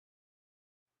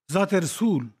ذات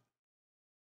رسول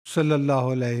صلی اللہ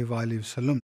علیہ وآلہ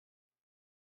وسلم,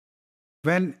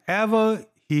 whenever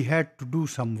he had to do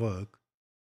some work,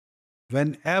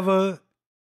 whenever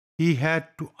he had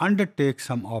to undertake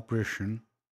some operation,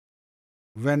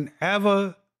 whenever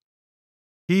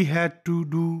he had to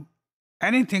do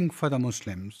anything for the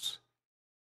Muslims,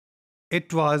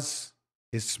 it was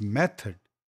his method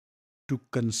to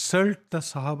consult the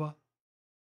Sahaba,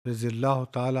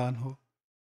 Radiyallahu ta'ala anhu.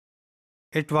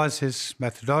 It was his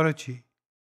methodology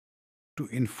to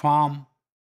inform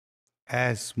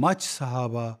as much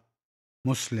Sahaba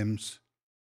Muslims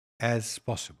as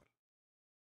possible.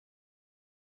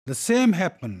 The same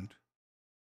happened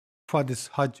for this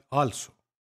Hajj also.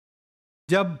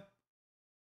 جب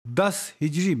 10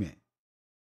 ہجری میں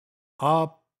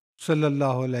آپ صلی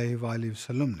اللہ علیہ وآلہ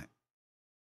وسلم نے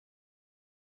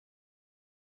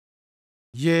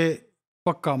یہ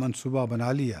پکا منصوبہ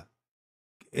بنا لیا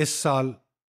کہ اس سال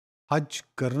حج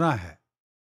کرنا ہے,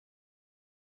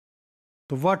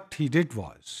 تو what he did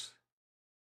was,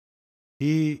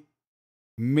 he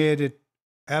made it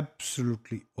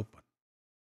absolutely open.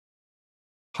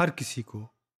 ہر کسی کو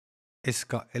اس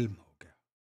کا علم ہو گیا.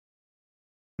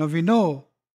 Now we know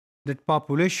that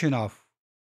population of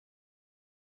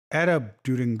Arab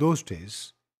during those days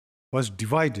was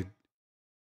divided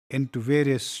into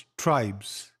various tribes,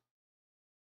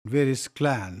 various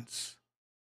clans,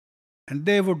 and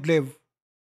they would live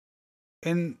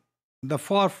in the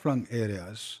far-flung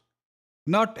areas.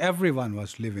 Not everyone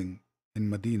was living in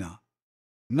Medina,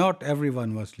 not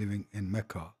everyone was living in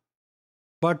Mecca,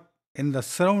 but in the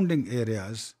surrounding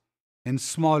areas, in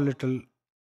small little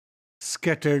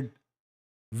scattered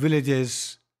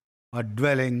villages or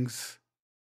dwellings,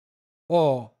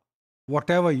 or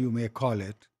whatever you may call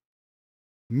it,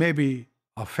 maybe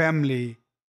a family,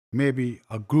 maybe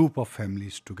a group of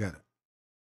families together.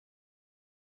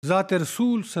 ذات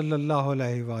رسول صلی اللہ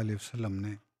علیہ وآلہ وسلم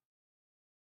نے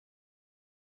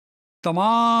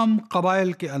تمام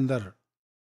قبائل کے اندر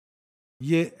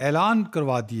یہ اعلان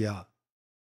کروا دیا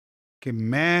کہ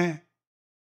میں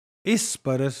اس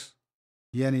برس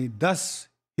یعنی 10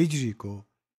 ہجری کو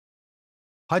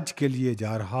حج کے لیے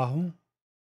جا رہا ہوں,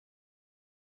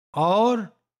 اور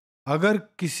اگر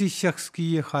کسی شخص کی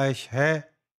یہ خواہش ہے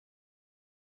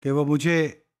کہ وہ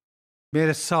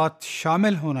میرے ساتھ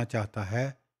شامل ہونا چاہتا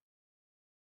ہے,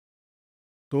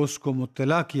 تو اس کو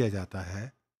مطلع کیا جاتا ہے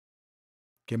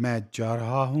کہ میں جا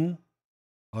رہا ہوں,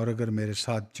 اور اگر میرے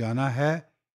ساتھ جانا ہے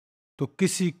تو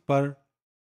کسی پر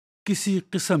کسی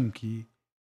قسم کی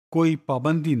کوئی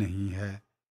پابندی نہیں ہے,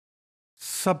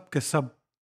 سب کے سب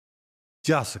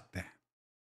جا سکتے ہیں.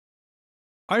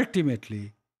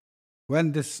 Ultimately,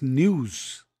 when this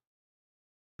news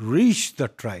reached the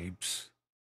tribes,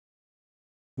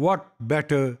 what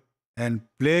better and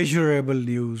pleasurable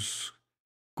news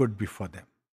could be for them?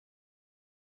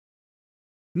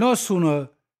 No sooner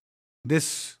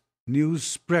this news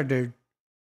spreaded,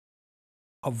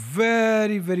 a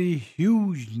very, very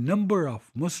huge number of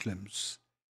Muslims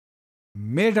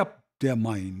made up their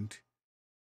mind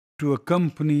to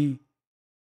accompany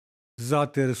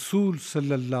ذات رسول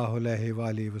صلی اللہ علیہ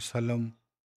وآلہ وسلم,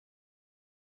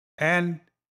 and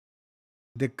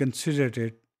they considered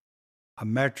it a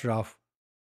matter of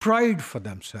pride for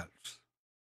themselves.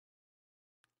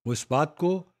 وہ اس بات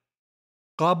کو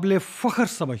قابل فخر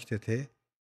سمجھتے تھے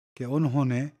کہ انہوں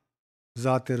نے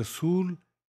ذات رسول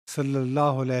صلی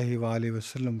اللہ علیہ وآلہ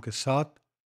وسلم کے ساتھ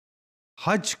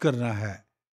حج کرنا ہے,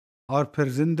 اور پھر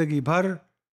زندگی بھر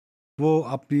وہ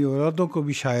اپنی اولادوں کو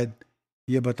بھی شاید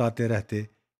یہ بتاتے رہتے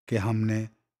کہ ہم نے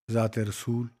ذات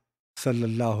رسول صلی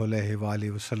اللہ علیہ وآلہ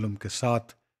وسلم کے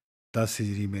ساتھ 10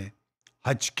 ہجری میں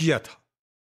حج کیا تھا.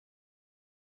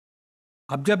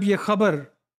 اب جب یہ خبر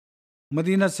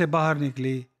مدینہ سے باہر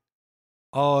نکلی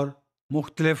اور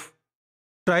مختلف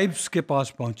ٹرائبس کے پاس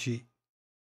پہنچی,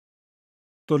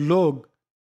 تو لوگ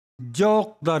جوق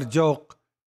در جوق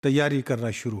تیاری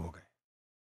کرنا شروع ہو گئے.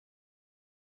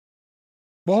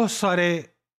 بہت سارے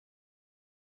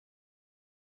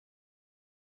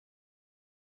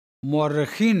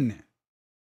مورخین نے,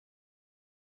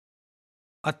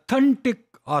 authentic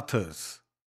authors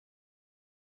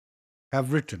have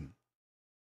written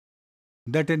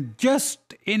that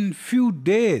in few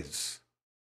days,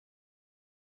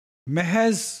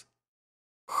 محض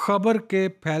خبر کے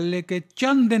پھیلنے کے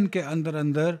چند دن کے اندر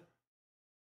اندر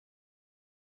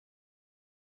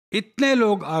اتنے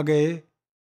لوگ آ گئے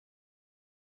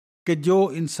کہ جو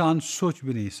انسان سوچ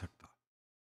بھی نہیں سکتا.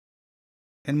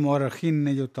 ان مورخین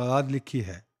نے جو تعداد لکھی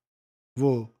ہے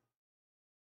وہ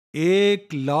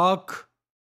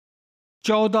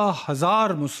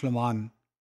 1,14,000 مسلمان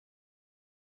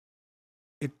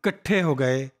اکٹھے ہو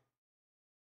گئے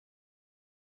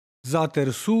ذات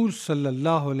رسول صلی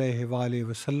اللہ علیہ وآلہ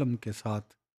وسلم کے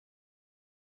ساتھ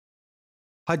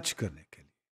حج کرنے کے لیے۔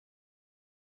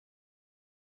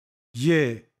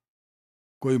 یہ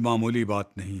کوئی معمولی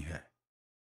بات نہیں ہے۔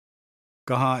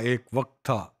 کہاں ایک وقت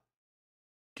تھا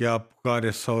کہ آپ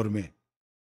پکار سور میں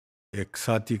ایک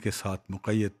ساتھی کے ساتھ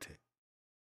مقید تھے،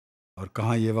 اور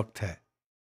کہاں یہ وقت ہے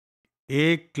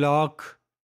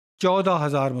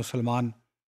 1,14,000 مسلمان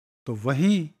تو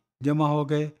وہیں جمع ہو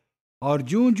گئے، اور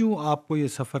جوں جوں آپ کو یہ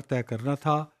سفر طے کرنا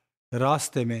تھا،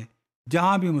 راستے میں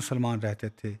جہاں بھی مسلمان رہتے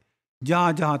تھے،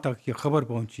 جہاں جہاں تک یہ خبر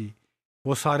پہنچی،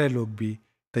 وہ سارے لوگ بھی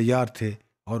تیار تھے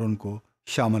اور ان کو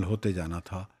شامل ہوتے جانا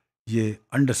تھا۔ یہ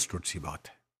انڈرسٹوڈ سی بات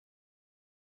ہے۔